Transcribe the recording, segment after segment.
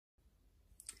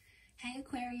Hey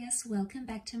Aquarius, welcome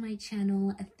back to my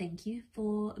channel. Thank you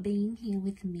for being here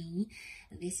with me.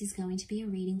 This is going to be a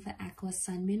reading for Aqua,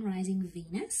 Sun, Moon, Rising,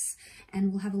 Venus, and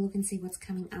we'll have a look and see what's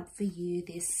coming up for you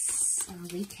this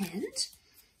weekend.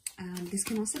 This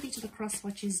can also be to the cross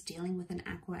watchers dealing with an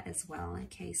Aqua as well.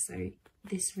 Okay, so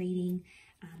this reading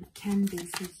can be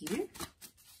for you.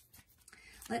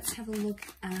 Let's have a look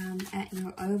at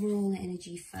your overall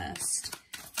energy first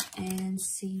and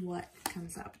see what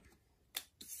comes up.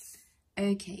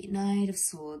 Okay, Knight of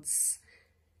Swords.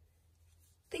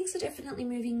 Things are definitely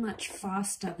moving much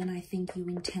faster than I think you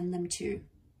intend them to.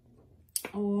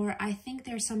 Or I think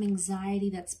there's some anxiety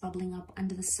that's bubbling up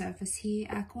under the surface here,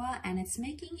 Aqua, and it's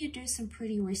making you do some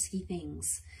pretty risky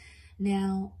things.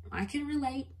 Now, I can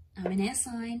relate. I'm an air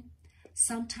sign.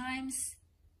 Sometimes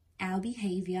our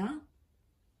behavior,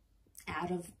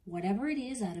 out of whatever it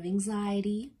is, out of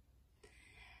anxiety,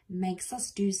 makes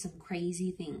us do some crazy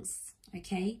things.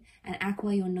 Okay, and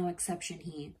Aqua, you're no exception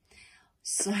here.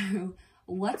 So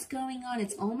what's going on?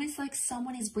 It's almost like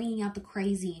someone is bringing out the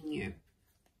crazy in you.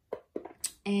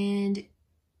 And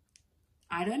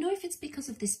I don't know if it's because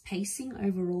of this pacing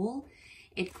overall.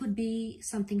 It could be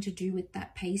something to do with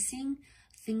that pacing.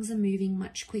 Things are moving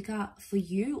much quicker for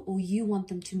you, or you want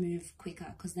them to move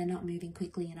quicker because they're not moving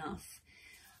quickly enough.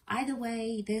 Either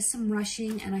way, there's some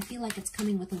rushing, and I feel like it's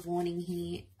coming with a warning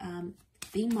here.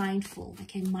 Be mindful,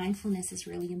 okay? Mindfulness is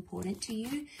really important to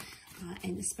you,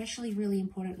 and especially really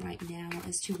important right now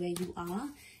as to where you are,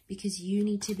 because you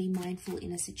need to be mindful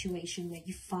in a situation where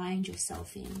you find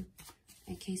yourself in.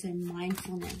 Okay, so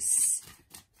mindfulness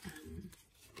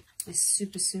is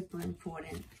super, super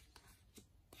important.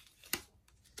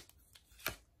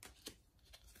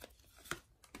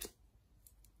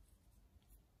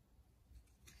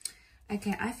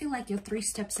 Okay, I feel like you're 3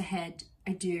 steps ahead.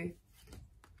 I do.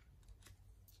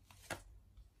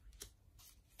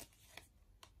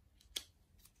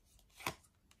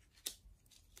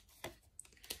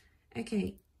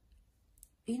 Okay,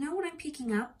 you know what I'm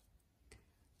picking up?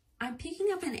 I'm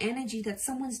picking up an energy that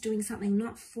someone's doing something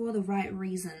not for the right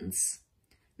reasons.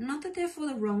 Not that they're for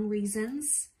the wrong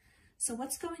reasons. So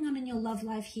what's going on in your love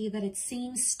life here that it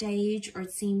seems staged or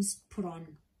it seems put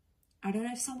on? I don't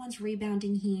know if someone's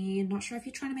rebounding here. Not sure if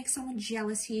you're trying to make someone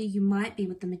jealous here. You might be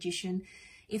with the Magician.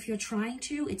 If you're trying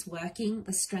to, it's working.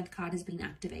 The Strength card has been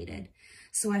activated.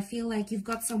 So I feel like you've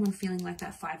got someone feeling like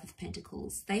that 5 of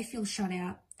Pentacles. They feel shut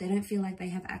out. They don't feel like they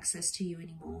have access to you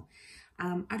anymore.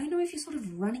 I don't know if you're sort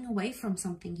of running away from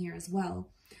something here as well.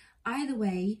 Either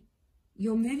way,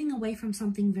 you're moving away from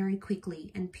something very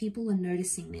quickly, and people are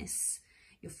noticing this.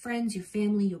 Your friends, your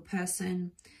family, your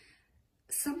person.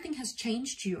 Something has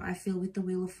changed you, I feel, with the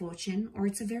Wheel of Fortune, or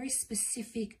it's a very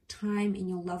specific time in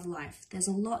your love life. There's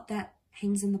a lot that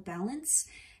hangs in the balance,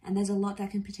 and there's a lot that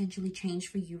can potentially change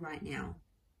for you right now.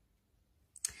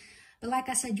 But like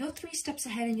I said, you're 3 steps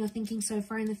ahead and you're thinking so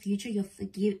far in the future.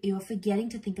 You're forgetting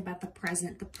to think about the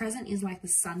present. The present is like the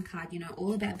Sun card, you know,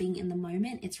 all about being in the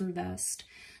moment. It's reversed.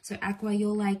 So Aqua,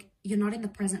 you're not in the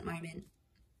present moment.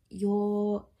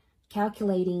 You're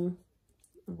calculating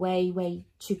way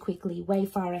too quickly, way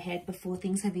far ahead before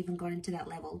things have even gotten to that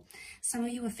level. Some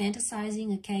of you are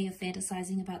fantasizing, okay? You're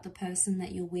fantasizing about the person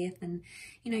that you're with, and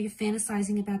you know, you're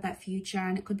fantasizing about that future,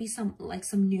 and it could be some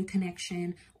new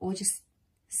connection, or just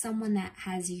someone that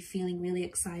has you feeling really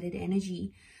excited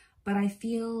energy. But I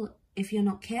feel if you're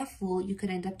not careful, you could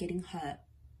end up getting hurt.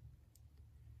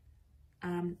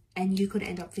 And you could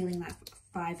end up feeling that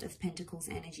 5 of Pentacles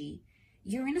energy.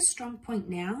 You're in a strong point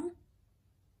now,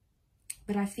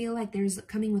 but I feel like there's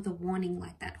coming with a warning,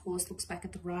 like that horse looks back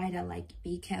at the rider, like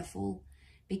be careful.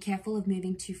 Be careful of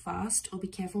moving too fast, or be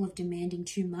careful of demanding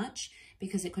too much,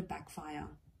 because it could backfire.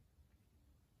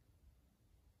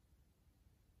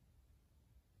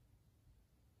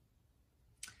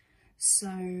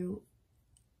 So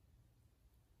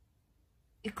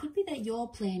it could be that you're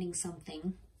planning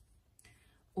something,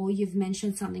 or you've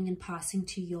mentioned something in passing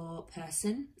to your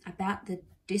person about the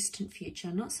distant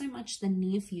future, not so much the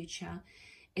near future.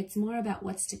 It's more about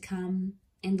what's to come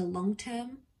in the long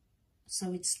term.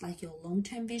 So it's like your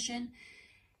long-term vision.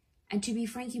 And to be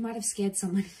frank, you might have scared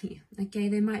someone here. Okay,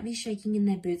 they might be shaking in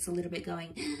their boots a little bit,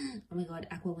 going, oh my God,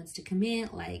 Aqua wants to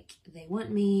commit, like they want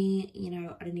me, you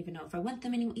know, I don't even know if I want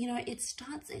them anymore. You know, it's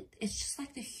just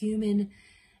like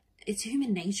it's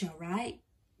human nature, right?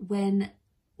 When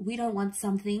we don't want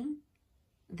something,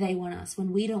 they want us.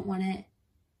 When we don't want it,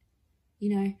 you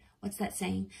know, what's that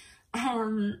saying?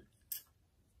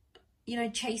 You know,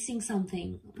 chasing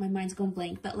something. My mind's gone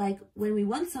blank. But like when we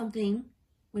want something,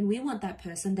 when we want that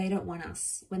person, they don't want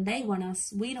us. When they want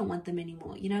us, we don't want them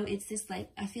anymore. You know, it's this like,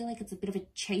 I feel like it's a bit of a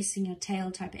chasing your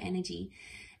tail type of energy.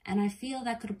 And I feel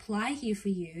that could apply here for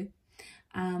you.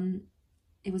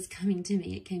 It was coming to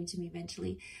me. It came to me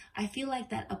eventually. I feel like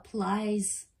that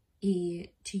applies here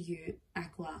to you,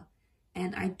 Aqua.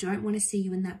 And I don't want to see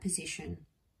you in that position.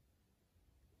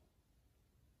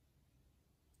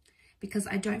 Because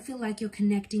I don't feel like you're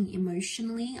connecting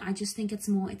emotionally. I just think it's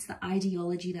more, it's the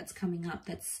ideology that's coming up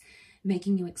that's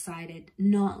making you excited.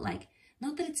 Not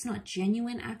that it's not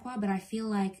genuine, Aqua, but I feel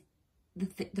like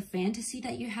the fantasy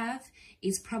that you have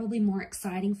is probably more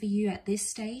exciting for you at this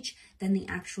stage than the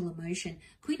actual emotion.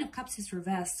 Queen of Cups is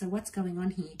reversed, so what's going on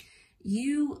here?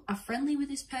 You are friendly with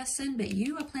this person, but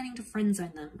you are planning to friend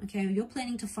zone them, okay? You're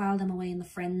planning to file them away in the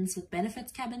friends with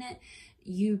benefits cabinet.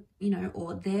 You know,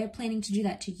 or they're planning to do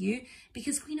that to you,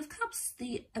 because Queen of Cups,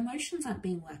 the emotions aren't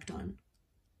being worked on.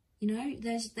 You know,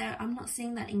 I'm not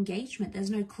seeing that engagement.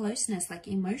 There's no closeness, like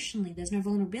emotionally. There's no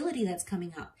vulnerability that's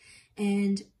coming up.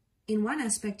 And in one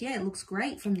aspect, yeah, it looks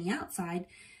great from the outside,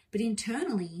 but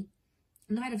internally,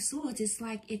 Knight of Swords is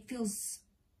like, it feels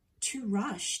too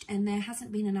rushed, and there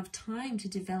hasn't been enough time to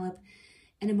develop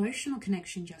an emotional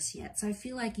connection just yet. So I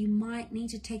feel like you might need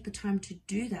to take the time to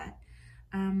do that.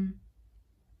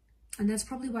 And that's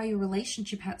probably why your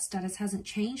relationship status hasn't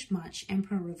changed much.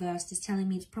 Emperor reversed is telling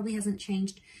me it probably hasn't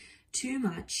changed too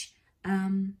much.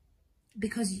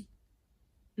 Because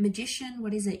Magician,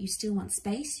 what is it? You still want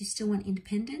space. You still want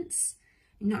independence.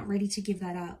 You're not ready to give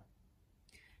that up.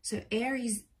 So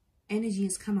Aries energy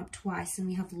has come up twice, and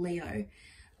we have Leo.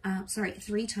 Sorry,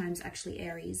 3 times actually,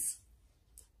 Aries.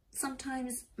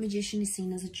 Sometimes Magician is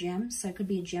seen as a gem, so it could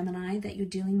be a Gemini that you're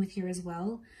dealing with here as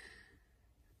well.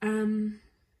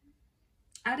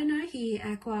 I don't know here,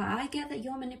 Aqua. I get that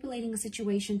you're manipulating a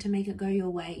situation to make it go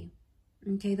your way.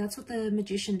 Okay, that's what the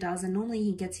Magician does, and normally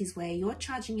he gets his way. You're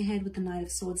charging ahead with the Knight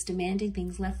of Swords, demanding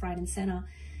things left, right, and center.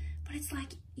 But it's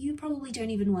like, you probably don't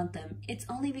even want them. It's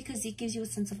only because it gives you a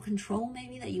sense of control,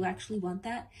 maybe, that you actually want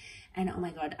that. And oh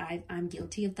my God, I'm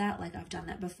guilty of that. Like, I've done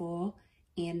that before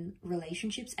in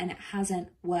relationships, and it hasn't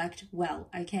worked well,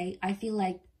 okay? I feel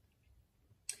like,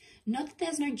 not that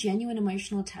there's no genuine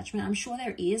emotional attachment. I'm sure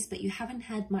there is, but you haven't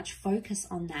had much focus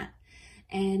on that.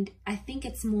 And I think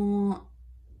it's more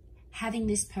having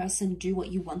this person do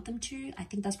what you want them to. I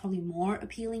think that's probably more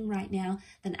appealing right now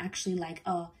than actually like,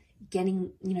 oh,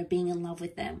 getting, you know, being in love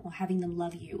with them or having them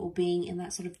love you or being in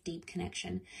that sort of deep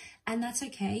connection. And that's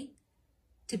okay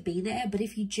to be there. But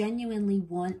if you genuinely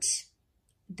want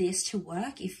this to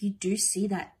work, if you do see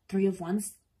that 3 of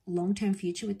Wands long-term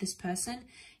future with this person,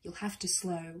 you'll have to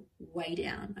slow way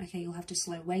down, okay? You'll have to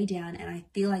slow way down, and I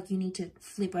feel like you need to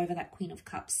flip over that Queen of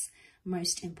Cups,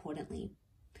 most importantly.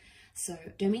 So,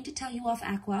 don't mean to tell you off,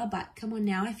 Aqua, but come on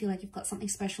now, I feel like you've got something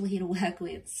special here to work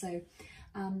with. So,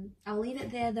 I'll leave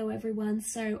it there though, everyone.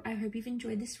 So, I hope you've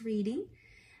enjoyed this reading.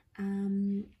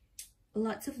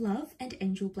 Lots of love and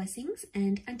angel blessings,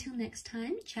 and until next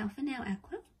time, ciao for now,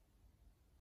 Aqua.